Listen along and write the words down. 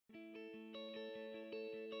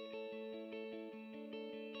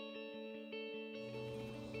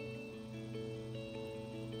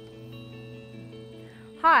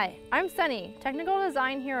Hi, I'm Sunny, Technical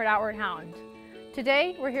Design here at Outward Hound.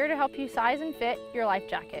 Today, we're here to help you size and fit your life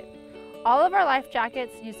jacket. All of our life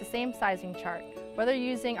jackets use the same sizing chart, whether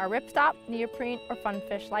using our Ripstop, Neoprene, or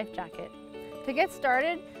Funfish life jacket. To get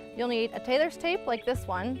started, you'll need a tailor's tape like this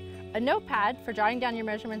one, a notepad for jotting down your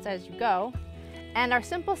measurements as you go, and our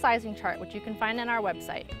simple sizing chart, which you can find on our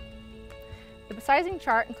website. The sizing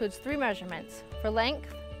chart includes 3 measurements for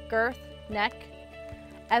length, girth, neck,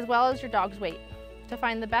 as well as your dog's weight, to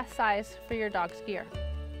find the best size for your dog's gear.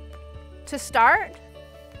 To start,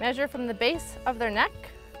 measure from the base of their neck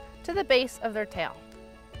to the base of their tail.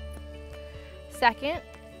 Second,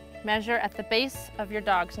 measure at the base of your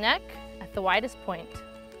dog's neck at the widest point.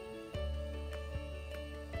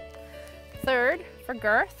 Third, for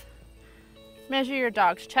girth, measure your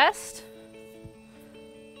dog's chest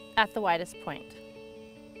at the widest point.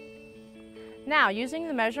 Now, using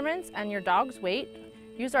the measurements and your dog's weight,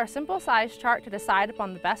 use our simple size chart to decide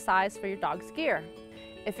upon the best size for your dog's gear.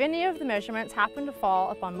 If any of the measurements happen to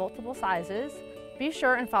fall upon multiple sizes, be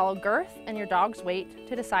sure and follow girth and your dog's weight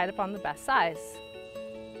to decide upon the best size.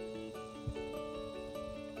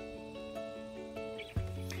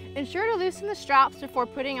 Ensure to loosen the straps before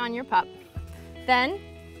putting on your pup. Then,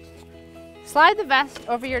 slide the vest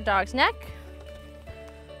over your dog's neck,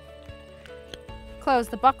 close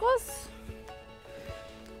the buckles,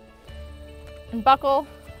 and buckle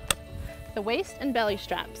the waist and belly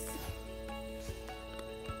straps.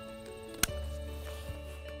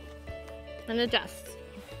 And adjust.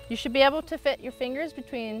 You should be able to fit your fingers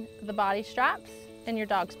between the body straps and your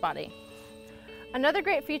dog's body. Another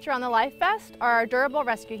great feature on the life vest are our durable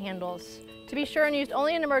rescue handles, to be sure and used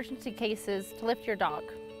only in emergency cases to lift your dog.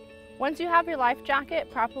 Once you have your life jacket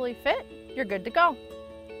properly fit, you're good to go.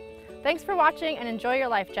 Thanks for watching and enjoy your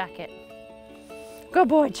life jacket. Good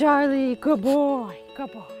boy, Charlie. Good boy.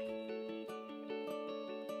 Good boy.